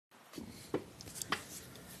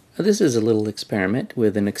This is a little experiment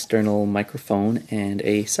with an external microphone and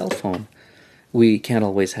a cell phone. We can't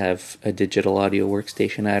always have a digital audio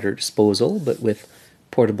workstation at our disposal, but with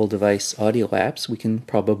portable device audio apps we can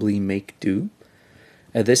probably make do.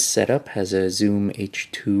 This setup has a Zoom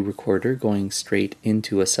H2 recorder going straight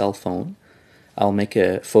into a cell phone. I'll make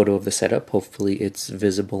a photo of the setup. Hopefully it's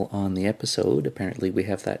visible on the episode. Apparently we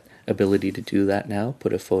have that ability to do that now,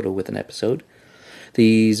 put a photo with an episode.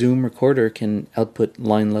 The Zoom recorder can output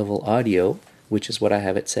line level audio, which is what I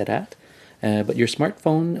have it set at, but your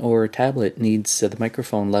smartphone or tablet needs the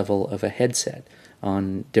microphone level of a headset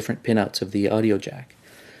on different pinouts of the audio jack.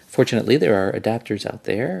 Fortunately, there are adapters out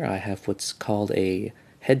there. I have what's called a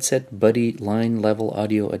Headset Buddy line level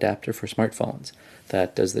audio adapter for smartphones.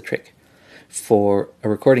 That does the trick. For a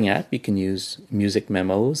recording app, you can use Music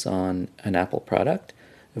Memos on an Apple product,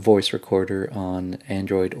 a voice recorder on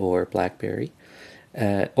Android or BlackBerry,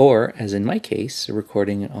 or, as in my case, a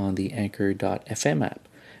recording on the Anchor.fm app,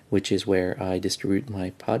 which is where I distribute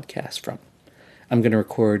my podcast from. I'm going to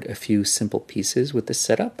record a few simple pieces with this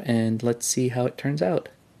setup, and let's see how it turns out.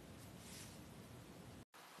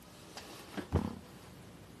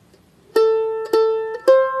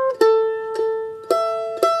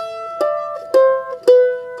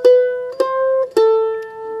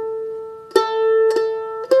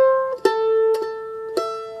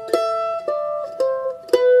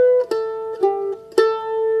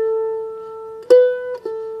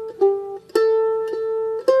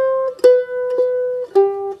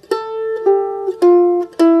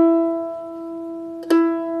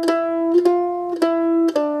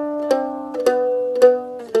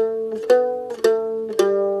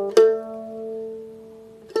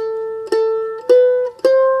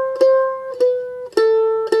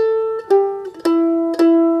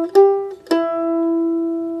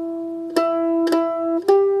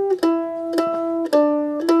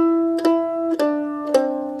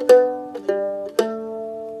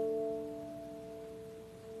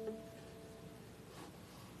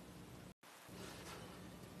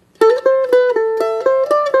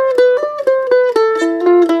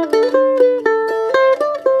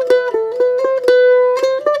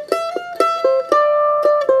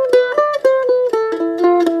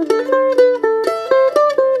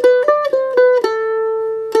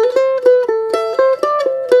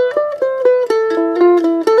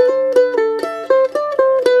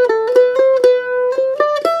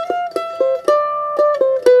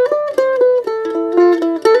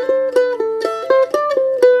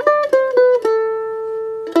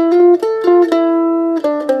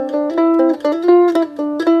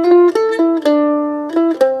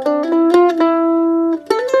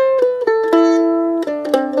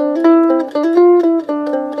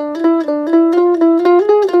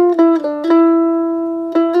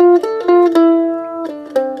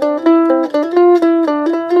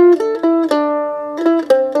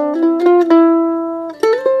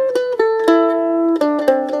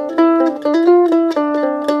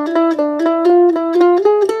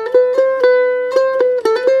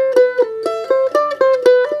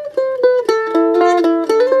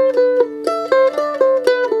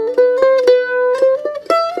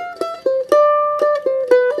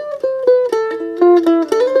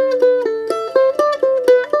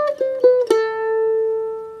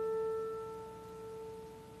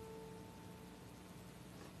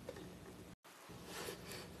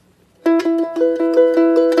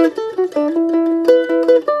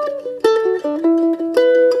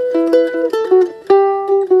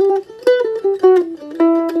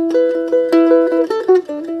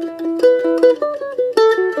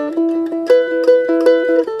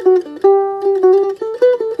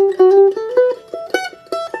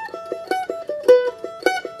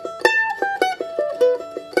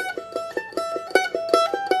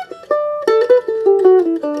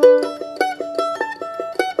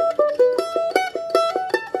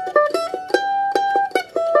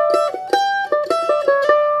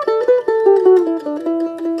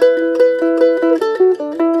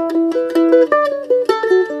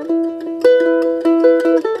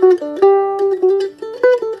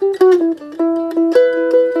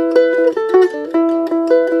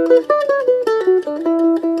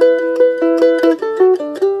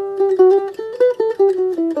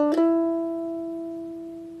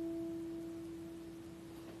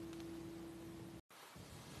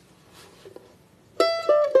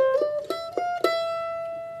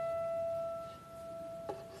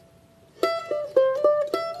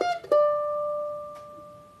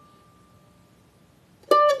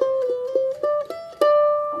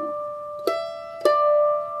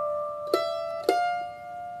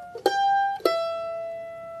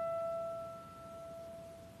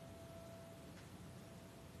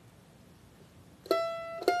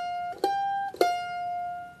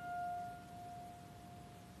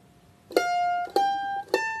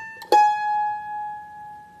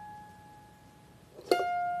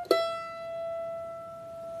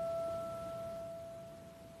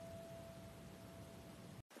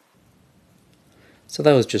 So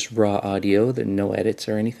that was just raw audio, no edits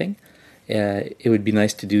or anything. It would be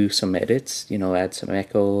nice to do some edits, add some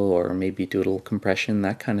echo or maybe do a little compression,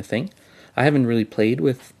 that kind of thing. I haven't really played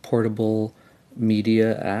with portable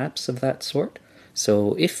media apps of that sort.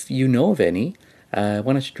 So if you know of any, why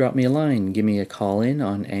don't you drop me a line, give me a call in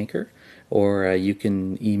on Anchor, or you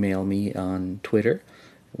can email me on Twitter,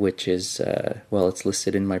 which is, it's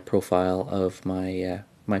listed in my profile of my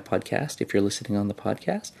podcast if you're listening on the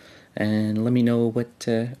podcast, and let me know what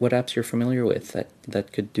apps you're familiar with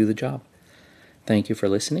that could do the job. Thank you for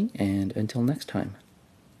listening, and until next time.